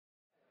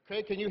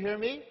Craig, can you hear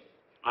me?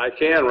 I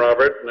can,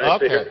 Robert. Nice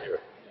to hear you.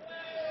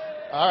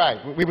 All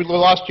right. We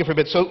lost you for a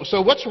bit.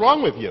 So what's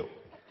wrong with you?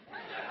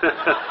 Let's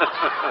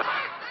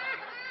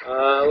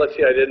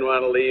see. I didn't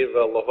want to leave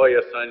La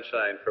Jolla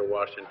sunshine for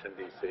Washington,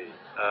 D.C.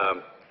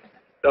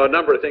 No, a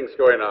number of things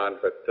going on,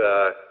 but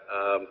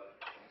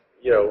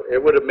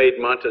it would have made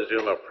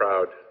Montezuma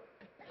proud.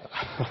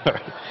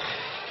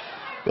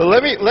 Well,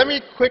 let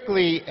me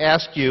quickly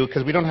ask you,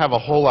 because we don't have a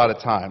whole lot of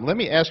time. Let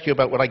me ask you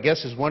about what I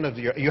guess is one of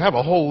your. You have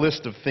a whole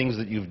list of things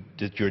that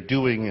you're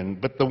doing,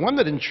 but the one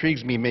that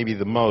intrigues me maybe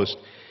the most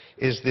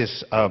is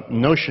this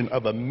notion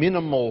of a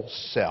minimal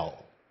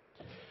cell.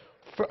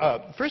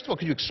 First of all,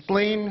 could you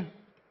explain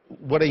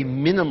what a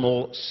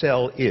minimal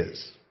cell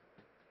is?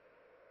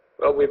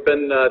 Well, we've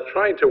been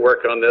trying to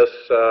work on this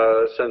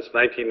since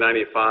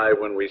 1995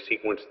 when we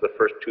sequenced the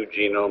first 2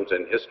 genomes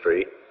in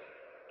history,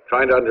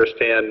 trying to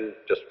understand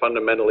just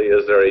fundamentally,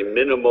 is there a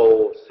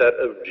minimal set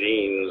of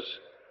genes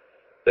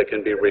that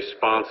can be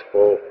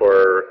responsible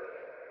for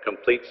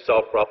complete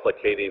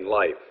self-replicating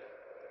life?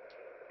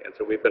 And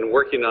so we've been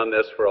working on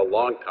this for a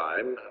long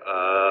time.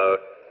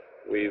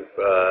 We've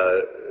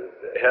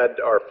had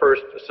our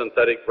first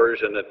synthetic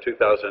version in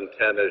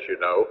 2010, as you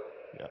know.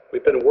 Yeah.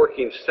 We've been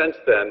working since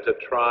then to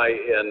try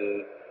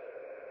and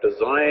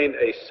design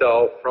a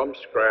cell from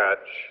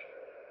scratch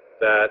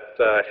that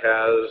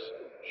has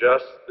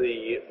just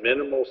the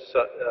minimal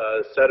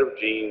set of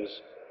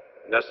genes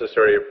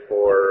necessary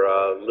for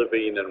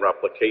living and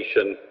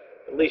replication,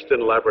 at least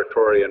in a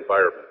laboratory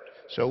environment.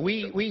 So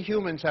we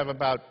humans have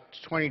about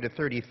 20 to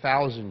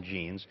 30,000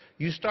 genes.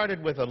 You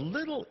started with a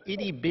little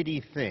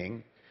itty-bitty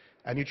thing,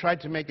 and you tried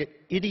to make it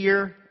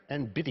ittier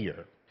and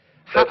bittier.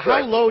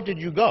 How low did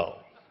you go?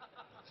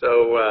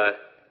 So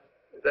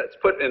that's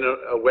put in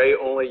a way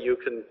only you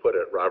can put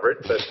it,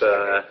 Robert, but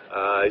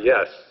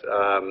yes.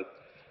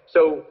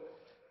 So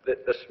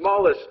the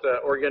smallest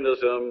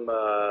organism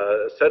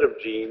set of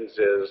genes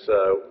is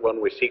one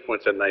we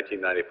sequenced in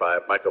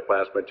 1995,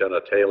 Mycoplasma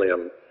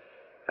genitalium,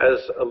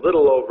 has a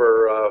little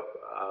over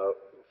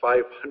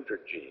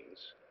 500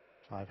 genes.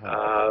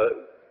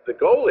 500. The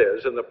goal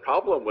is, and the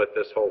problem with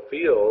this whole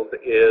field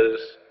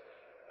is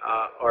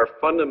our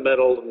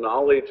fundamental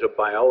knowledge of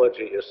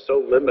biology is so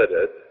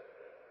limited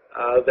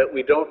that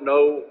we don't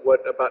know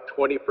what about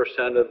 20%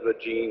 of the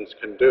genes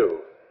can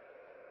do.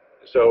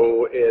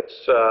 So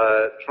it's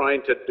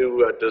trying to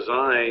do a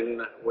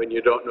design when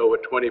you don't know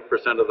what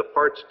 20% of the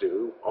parts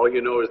do. All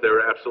you know is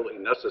they're absolutely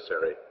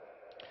necessary.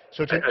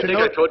 So I think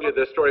I told you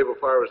this story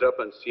before. I was up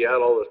in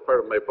Seattle as part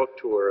of my book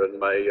tour, and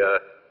my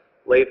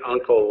late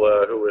uncle,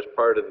 who was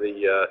part of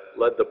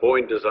led the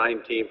Boeing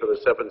design team for the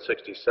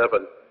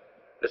 767,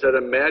 I said,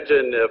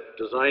 imagine if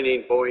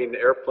designing Boeing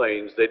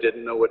airplanes, they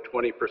didn't know what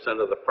 20%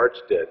 of the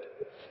parts did.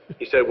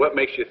 He said, what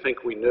makes you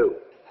think we knew?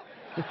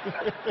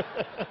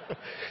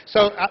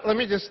 So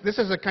this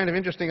is a kind of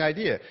interesting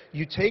idea.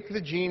 You take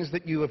the genes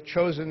that you have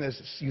chosen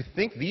as, you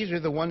think these are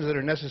the ones that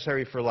are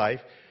necessary for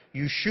life,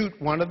 you shoot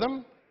one of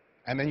them,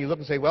 and then you look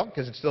and say, well,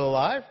 is it still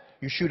alive?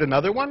 You shoot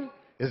another one,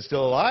 is it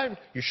still alive?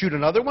 You shoot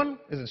another one,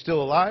 is it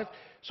still alive?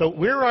 So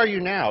where are you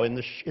now in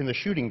the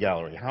shooting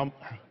gallery?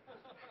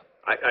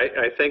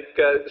 I think,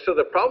 so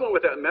the problem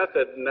with that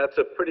method, and that's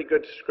a pretty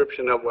good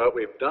description of what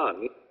we've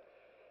done,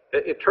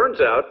 it turns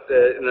out,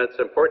 and it's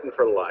important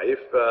for life,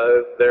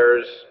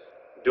 there's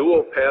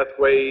dual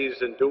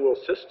pathways and dual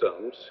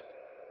systems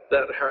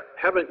that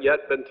haven't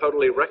yet been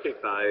totally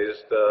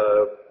recognized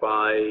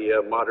by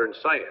modern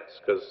science,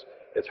 because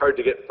it's hard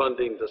to get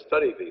funding to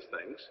study these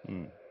things.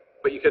 Mm.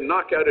 But you can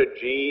knock out a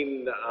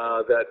gene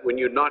that when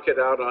you knock it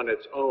out on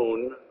its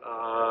own,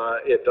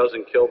 it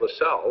doesn't kill the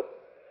cell.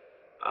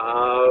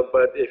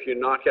 But if you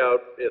knock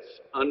out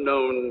its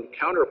unknown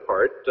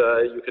counterpart,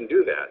 you can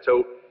do that.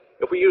 So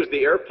if we use the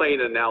airplane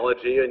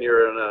analogy and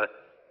you're in a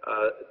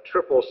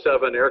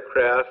 777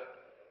 aircraft,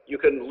 you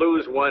can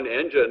lose one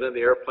engine and the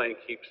airplane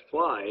keeps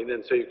flying.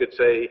 And so you could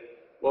say,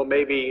 well,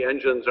 maybe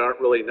engines aren't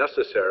really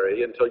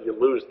necessary until you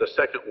lose the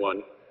second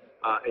one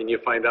and you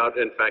find out,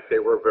 in fact, they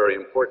were very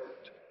important.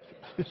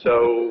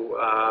 So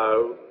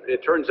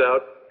it turns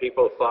out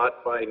people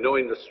thought by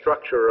knowing the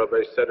structure of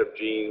a set of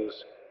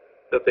genes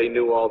that they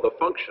knew all the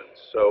functions.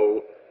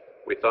 So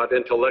we thought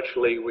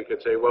intellectually we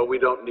could say, well, we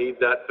don't need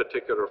that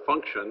particular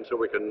function, so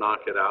we can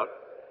knock it out.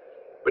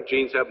 But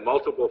genes have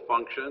multiple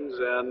functions,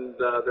 and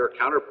their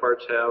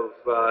counterparts have,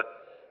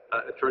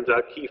 it turns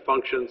out, key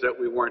functions that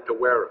we weren't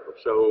aware of.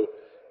 So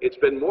it's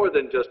been more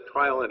than just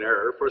trial and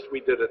error. First, we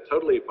did it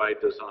totally by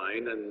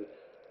design, and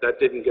that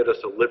didn't get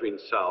us a living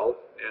cell.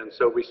 And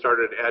so we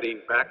started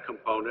adding back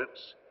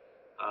components.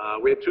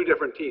 We had 2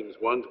 different teams.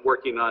 One's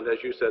working on,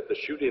 as you said, the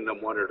shooting them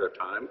one at a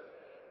time.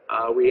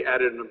 We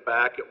added them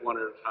back at one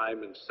at a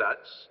time in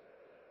sets.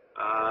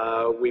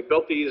 We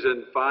built these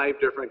in 5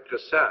 different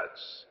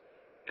cassettes.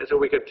 And so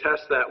we could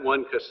test that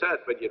one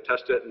cassette, but you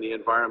test it in the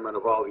environment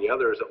of all the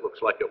others, it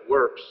looks like it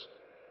works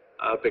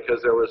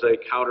because there was a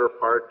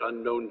counterpart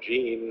unknown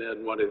gene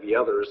in one of the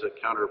others that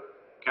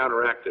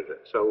counteracted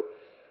it. So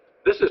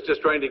this is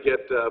just trying to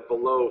get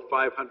below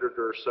 500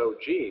 or so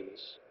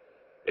genes.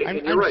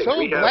 And you're I'm right.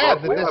 so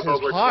glad that We this have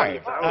is over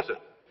hard. 20,000,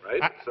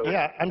 right?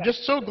 Yeah, I'm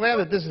just so glad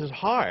that this is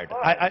hard.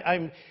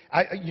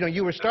 You know,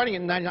 you were starting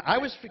at 9. I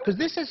was, because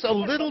this is a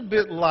little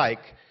bit like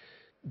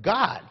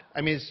God.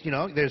 I mean, it's, you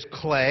know, there's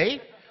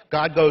clay,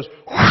 God goes,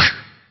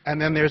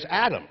 and then there's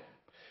Adam.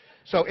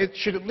 So it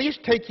should at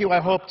least take you,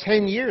 I hope,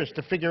 10 years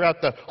to figure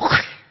out the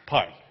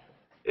part.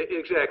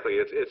 Exactly.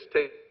 It's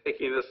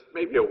taking us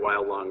maybe a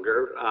while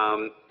longer.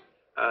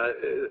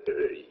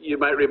 You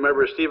might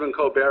remember Stephen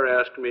Colbert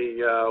asked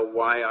me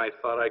why I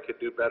thought I could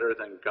do better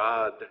than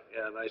God,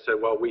 and I said,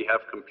 well, we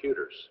have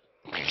computers.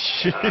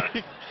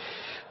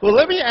 Well,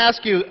 let me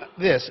ask you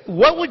this.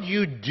 What would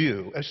you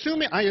do?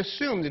 I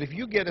assume that if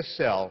you get a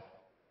cell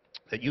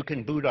that you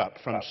can boot up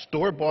from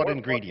store-bought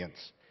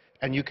ingredients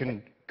and you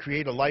can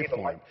create a life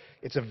form,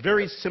 it's a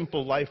very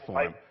simple life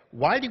form.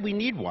 Why do we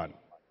need one?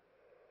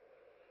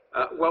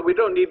 Well, we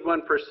don't need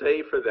one per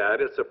se for that.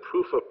 It's a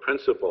proof of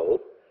principle.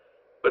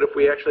 But if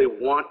we actually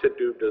want to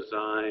do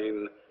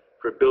design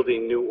for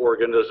building new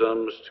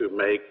organisms to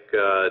make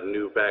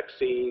new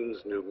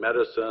vaccines, new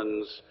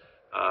medicines,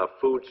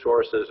 food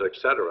sources,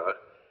 etc.,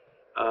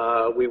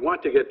 we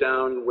want to get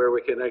down where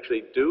we can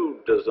actually do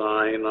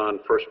design on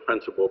first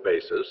principle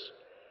basis.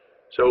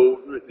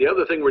 So the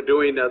other thing we're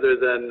doing, other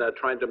than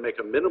trying to make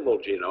a minimal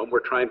genome,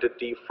 we're trying to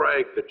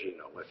defrag the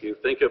genome. If you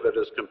think of it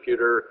as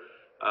computer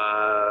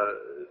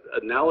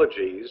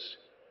analogies,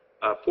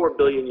 4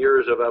 billion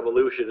years of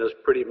evolution is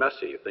pretty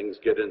messy. Things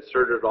get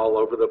inserted all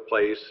over the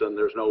place, and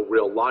there's no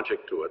real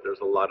logic to it. There's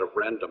a lot of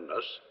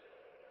randomness.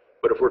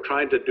 But if we're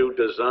trying to do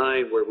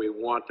design where we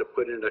want to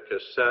put in a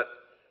cassette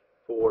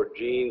for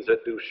genes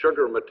that do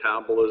sugar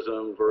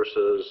metabolism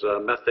versus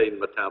methane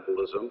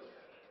metabolism,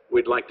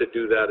 we'd like to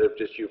do that if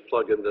just you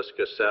plug in this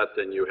cassette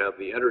and you have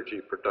the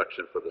energy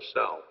production for the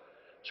cell.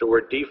 So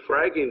we're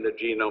defragging the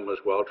genome as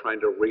well,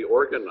 trying to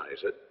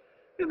reorganize it.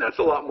 And that's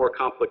a lot more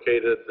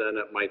complicated than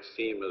it might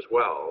seem as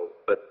well.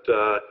 But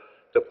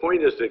the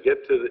point is to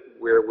get to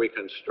where we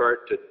can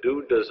start to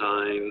do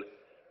design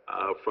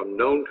from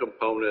known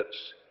components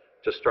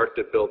to start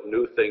to build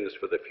new things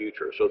for the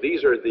future. So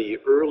these are the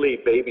early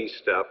baby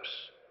steps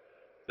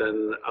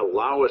then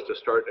allow us to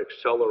start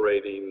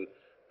accelerating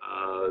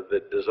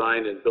the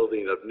design and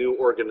building of new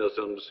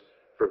organisms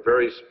for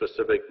very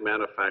specific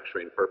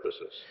manufacturing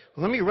purposes.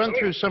 Well, let me run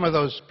through some of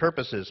those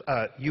purposes.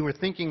 You were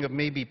thinking of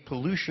maybe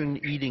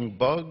pollution-eating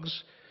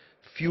bugs,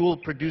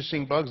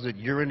 fuel-producing bugs that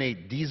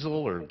urinate diesel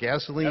or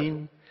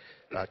gasoline,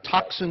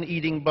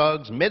 toxin-eating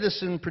bugs,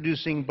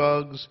 medicine-producing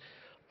bugs.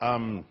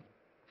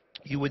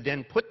 You would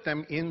then put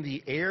them in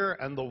the air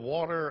and the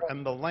water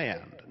and the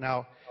land.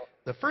 Now,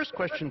 the first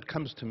question that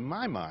comes to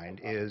my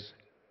mind is,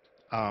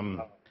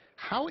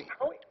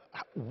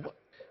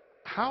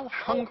 how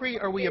hungry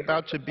are we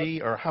about to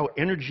be, or how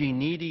energy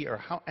needy, or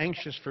how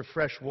anxious for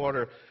fresh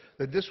water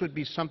that this would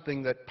be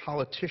something that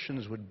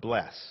politicians would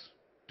bless?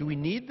 Do we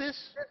need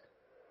this?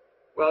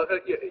 Well,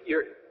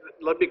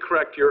 let me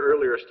correct your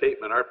earlier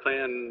statement. Our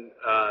plan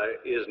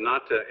is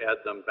not to add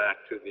them back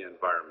to the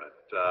environment.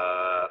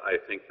 I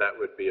think that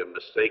would be a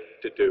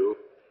mistake to do.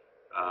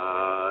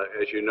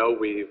 As you know,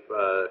 we've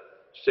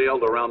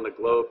sailed around the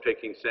globe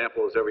taking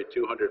samples every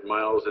 200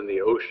 miles in the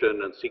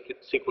ocean and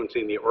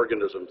sequencing the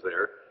organisms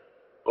there.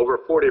 Over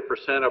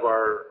 40% of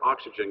our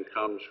oxygen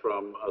comes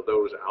from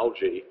those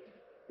algae.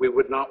 We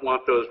would not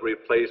want those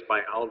replaced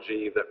by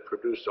algae that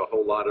produce a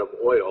whole lot of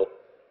oil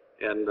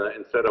and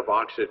instead of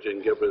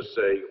oxygen give us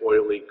a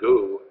oily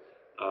goo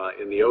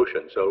in the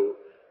ocean. So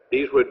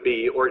these would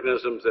be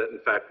organisms that in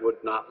fact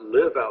would not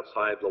live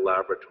outside the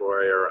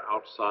laboratory or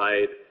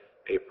outside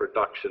a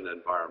production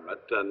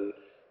environment. And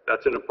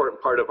that's an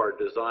important part of our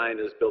design,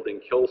 is building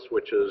kill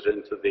switches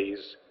into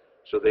these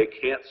so they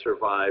can't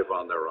survive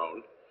on their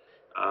own.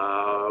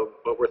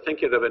 But we're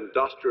thinking of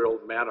industrial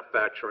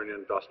manufacturing,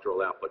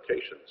 industrial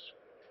applications.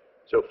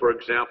 So for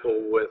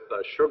example, with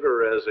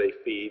sugar as a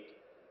feed,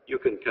 you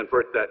can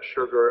convert that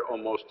sugar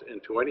almost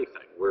into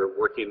anything. We're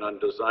working on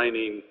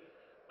designing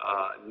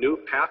new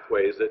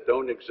pathways that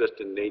don't exist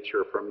in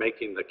nature for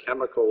making the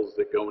chemicals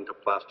that go into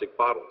plastic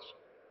bottles.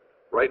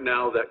 Right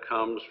now that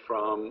comes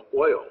from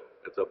oil.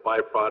 It's a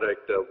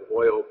byproduct of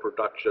oil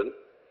production.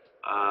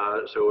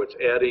 So it's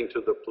adding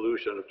to the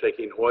pollution of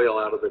taking oil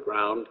out of the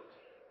ground.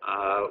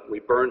 We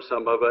burn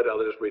some of it,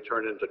 others we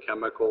turn into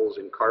chemicals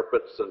in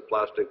carpets and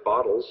plastic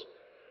bottles.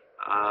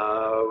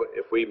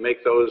 If we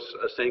make those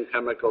same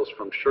chemicals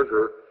from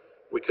sugar,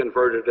 we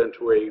convert it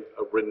into a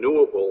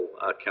renewable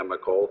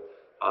chemical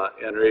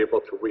and are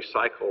able to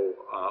recycle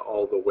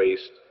all the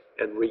waste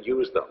and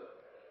reuse them.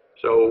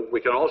 So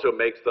we can also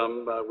make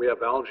them, we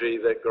have algae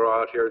that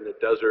grow out here in the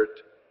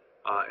desert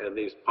and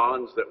these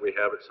ponds that we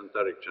have at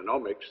Synthetic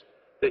Genomics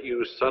that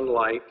use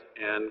sunlight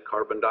and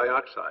carbon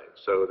dioxide.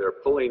 So they're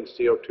pulling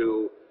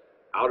CO2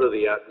 out of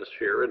the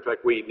atmosphere. In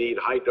fact, we need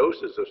high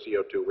doses of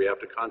CO2. We have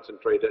to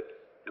concentrate it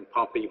and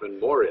pump even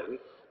more in.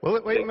 Well,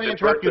 wait, let me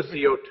interrupt interrupt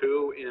you. The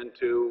CO2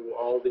 into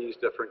all these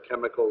different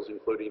chemicals,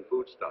 including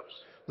foodstuffs.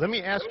 Let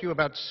me ask you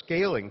about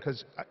scaling,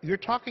 because you're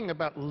talking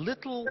about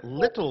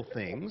little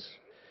things,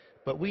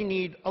 but we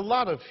need a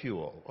lot of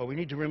fuel, or we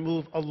need to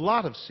remove a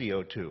lot of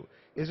CO2.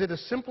 Is it a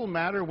simple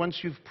matter,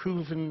 once you've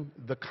proven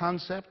the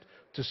concept,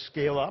 to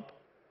scale up?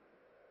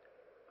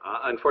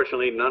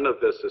 Unfortunately, none of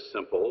this is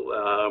simple.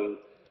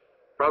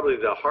 Probably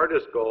the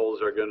hardest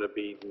goals are going to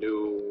be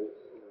new,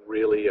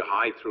 really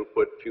high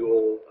throughput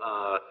fuel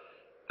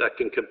that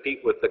can compete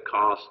with the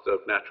cost of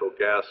natural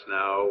gas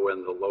now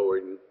and the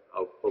lowering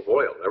of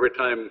oil. Every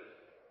time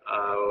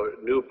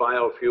new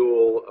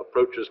biofuel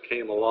approaches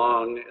came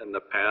along in the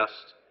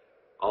past,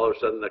 all of a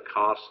sudden the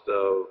cost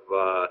of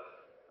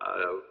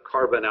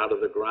carbon out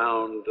of the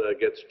ground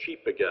gets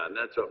cheap again,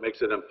 and so it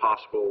makes it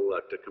impossible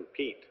to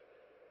compete.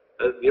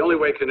 The only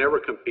way it can ever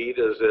compete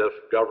is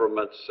if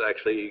governments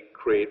actually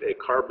create a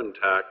carbon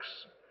tax,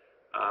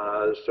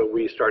 so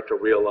we start to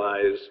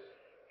realize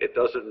it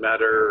doesn't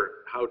matter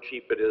how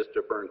cheap it is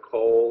to burn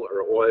coal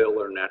or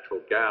oil or natural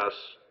gas.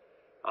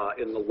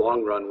 In the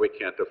long run, we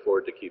can't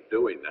afford to keep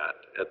doing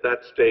that. At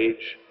that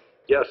stage,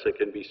 yes, it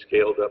can be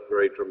scaled up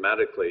very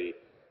dramatically.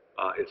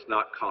 It's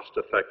not cost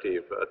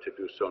effective to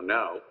do so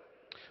now.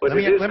 But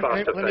it is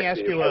cost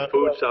effective for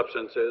food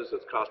substances.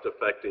 It's cost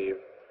effective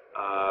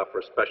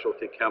for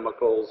specialty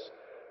chemicals,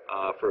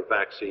 for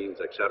vaccines,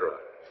 etc.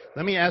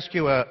 Let me ask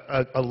you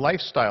a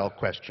lifestyle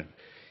question.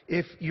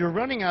 If you're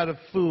running out of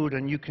food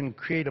and you can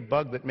create a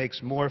bug that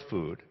makes more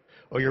food,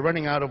 or you're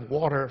running out of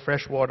water,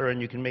 fresh water,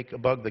 and you can make a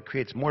bug that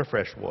creates more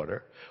fresh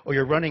water, or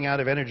you're running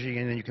out of energy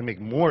and then you can make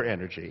more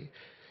energy,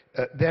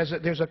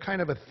 there's a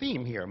kind of a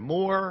theme here: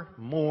 more,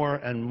 more,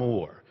 and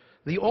more.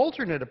 The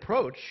alternate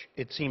approach,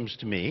 it seems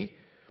to me,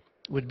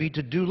 would be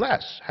to do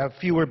less, have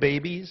fewer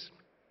babies,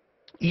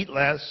 eat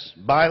less,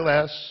 buy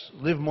less,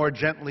 live more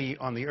gently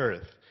on the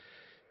earth.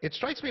 It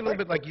strikes me a little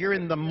bit like you're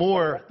a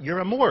more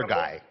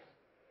guy.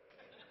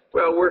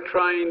 Well, we're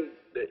trying,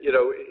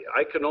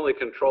 I can only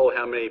control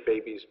how many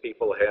babies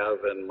people have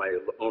in my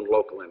own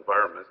local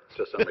environment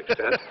to some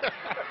extent.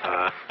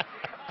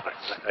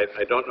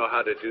 I don't know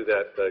how to do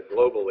that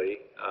globally.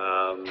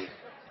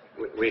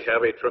 We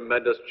have a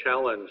tremendous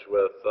challenge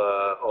with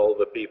all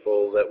the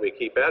people that we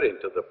keep adding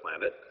to the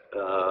planet.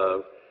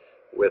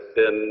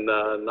 Within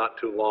not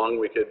too long,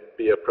 we could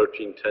be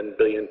approaching 10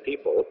 billion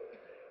people.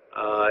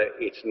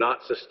 It's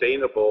not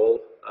sustainable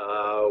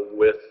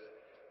with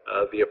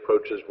the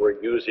approaches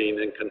we're using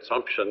in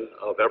consumption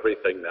of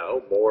everything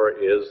now. More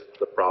is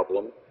the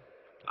problem.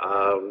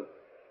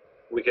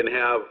 We can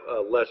have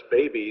less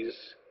babies,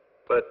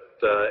 but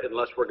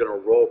unless we're going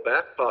to roll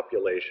back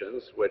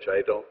populations, which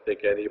I don't think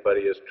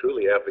anybody is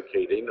truly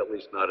advocating, at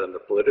least not in the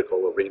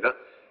political arena,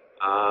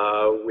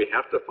 we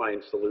have to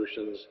find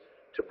solutions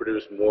to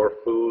produce more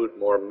food,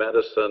 more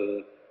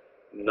medicine,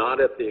 not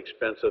at the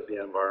expense of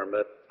the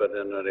environment, but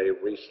in a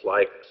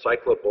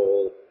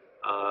recyclable,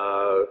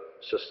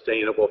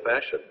 sustainable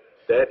fashion.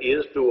 That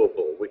is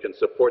doable. We can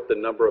support the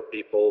number of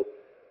people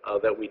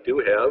that we do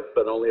have,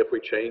 but only if we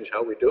change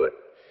how we do it.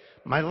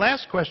 My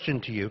last question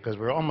to you, because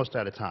we're almost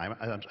out of time,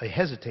 I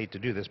hesitate to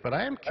do this, but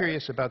I am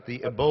curious about the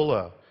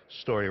Ebola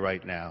story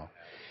right now.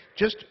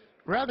 Just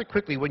rather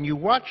quickly, when you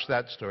watch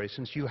that story,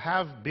 since you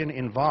have been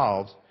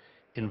involved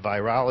in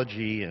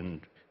virology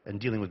and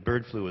dealing with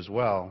bird flu as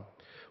well,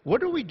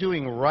 what are we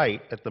doing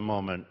right at the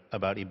moment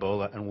about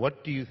Ebola, and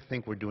what do you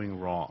think we're doing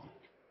wrong?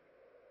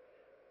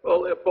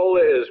 Well,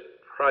 Ebola is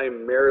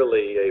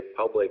primarily a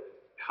public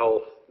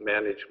health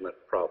management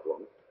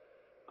problem.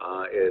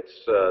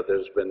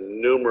 There's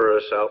been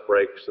numerous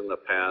outbreaks in the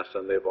past,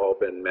 and they've all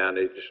been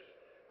managed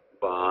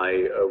by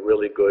a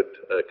really good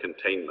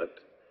containment.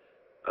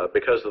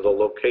 Because of the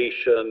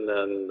location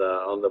and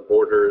on the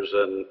borders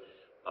and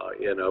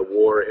in a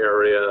war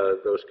area,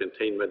 those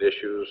containment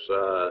issues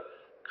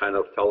kind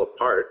of fell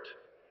apart,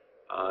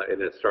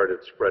 and it started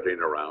spreading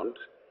around.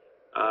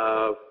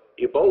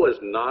 Ebola is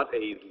not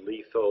a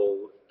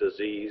lethal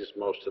disease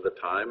most of the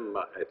time.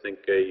 I think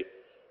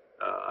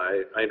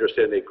I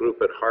understand a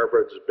group at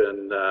Harvard's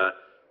been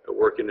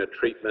working a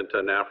treatment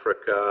in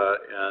Africa,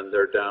 and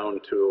they're down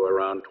to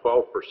around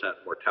 12%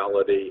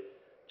 mortality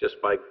just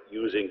by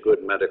using good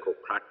medical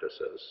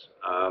practices.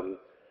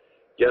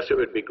 Yes, it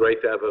would be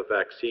great to have a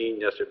vaccine.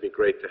 Yes, it would be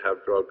great to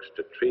have drugs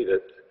to treat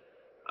it.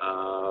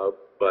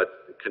 But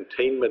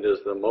containment is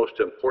the most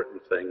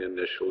important thing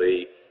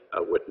initially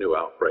with new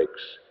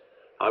outbreaks.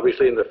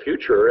 Obviously, in the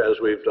future, as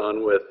we've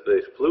done with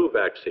the flu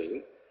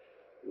vaccine,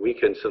 we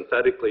can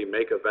synthetically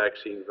make a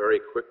vaccine very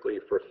quickly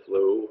for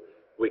flu.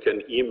 We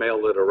can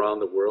email it around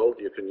the world.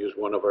 You can use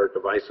one of our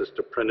devices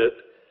to print it.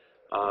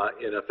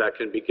 And if that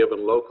can be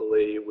given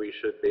locally, we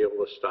should be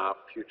able to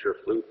stop future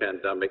flu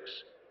pandemics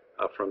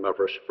from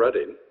ever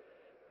spreading.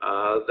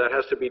 That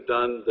has to be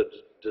done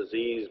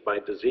disease by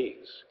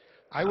disease.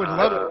 I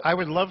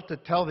would love to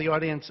tell the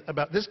audience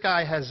about this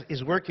guy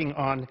is working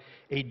on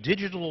a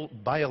digital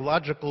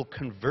biological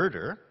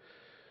converter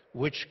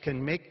which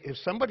can make, if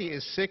somebody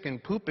is sick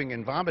and pooping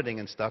and vomiting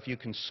and stuff, you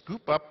can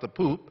scoop up the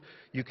poop,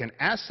 you can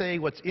assay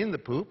what's in the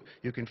poop,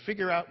 you can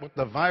figure out what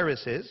the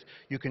virus is,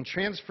 you can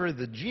transfer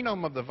the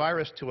genome of the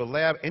virus to a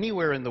lab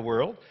anywhere in the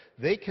world,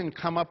 they can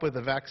come up with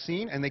a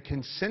vaccine, and they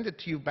can send it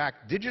to you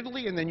back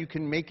digitally, and then you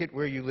can make it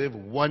where you live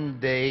one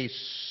day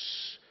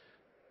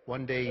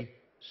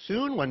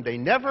soon, one day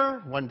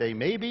never, one day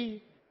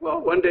maybe. Well,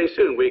 one day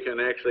soon. We can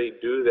actually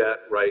do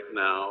that right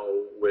now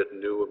with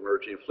new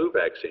emerging flu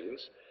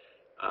vaccines.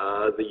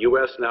 The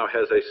U.S. now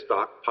has a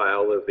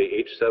stockpile of the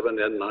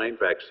H7N9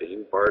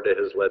 vaccine. BARDA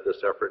has led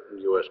this effort in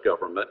the U.S.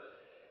 government.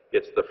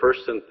 It's the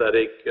first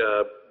synthetic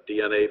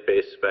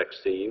DNA-based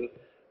vaccine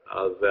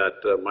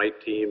that my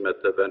team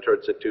at the Aspen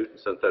Institute in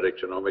Synthetic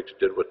Genomics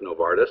did with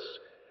Novartis.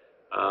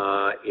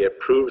 It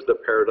proves the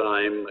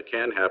paradigm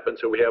can happen.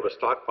 So we have a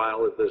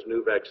stockpile of this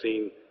new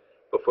vaccine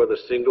before the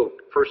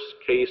first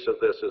case of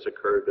this has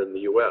occurred in the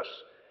U.S.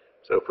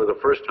 So for the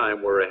first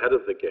time, we're ahead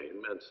of the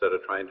game instead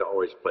of trying to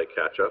always play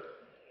catch-up.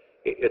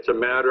 It's a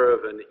matter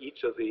of, in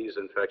each of these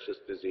infectious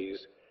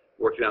diseases,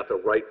 working out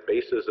the right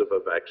basis of a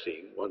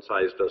vaccine. One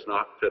size does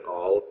not fit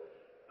all,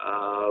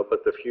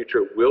 but the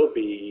future will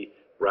be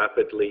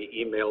rapidly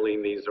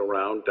emailing these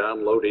around,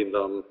 downloading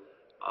them,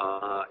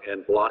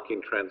 and blocking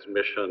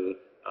transmission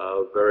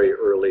very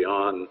early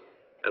on,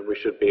 and we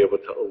should be able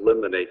to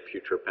eliminate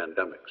future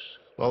pandemics.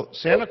 Well,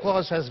 Santa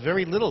Claus has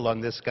very little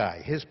on this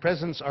guy. His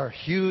presents are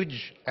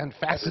huge and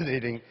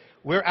fascinating.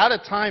 We're out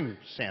of time,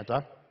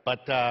 Santa,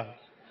 but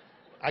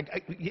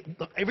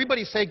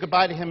everybody say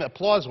goodbye to him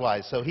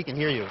applause-wise so he can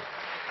hear you.